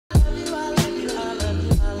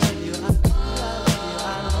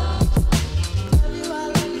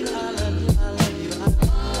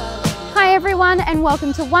everyone and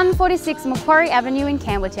welcome to 146 Macquarie Avenue in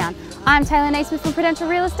Campbelltown. I'm Taylor Naismith from Prudential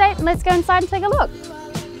Real Estate and let's go inside and take a look.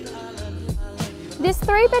 This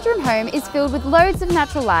 3-bedroom home is filled with loads of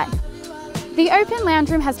natural light. The open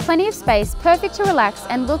lounge room has plenty of space, perfect to relax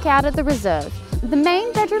and look out at the reserve. The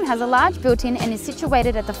main bedroom has a large built-in and is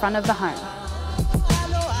situated at the front of the home.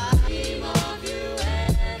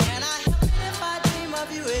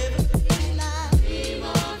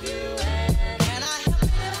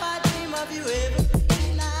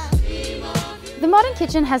 The modern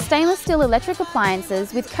kitchen has stainless steel electric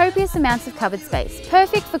appliances with copious amounts of cupboard space,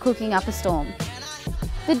 perfect for cooking up a storm.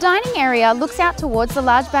 The dining area looks out towards the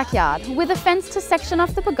large backyard with a fence to section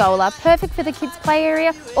off the pergola, perfect for the kids' play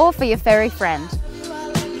area or for your furry friend.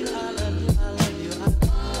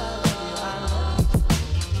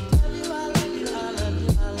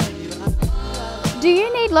 Do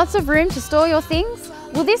you need lots of room to store your things?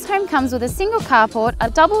 Well, this home comes with a single carport, a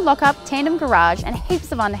double lock-up tandem garage and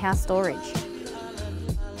heaps of under-house storage.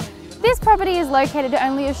 This property is located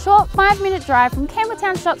only a short 5-minute drive from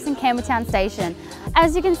Campbelltown Shops and Campbelltown Station.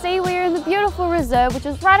 As you can see, we're in the beautiful reserve, which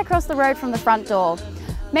is right across the road from the front door.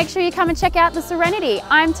 Make sure you come and check out the Serenity.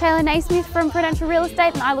 I'm Taylor Naismith from Prudential Real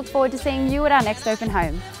Estate and I look forward to seeing you at our next open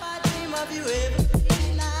home.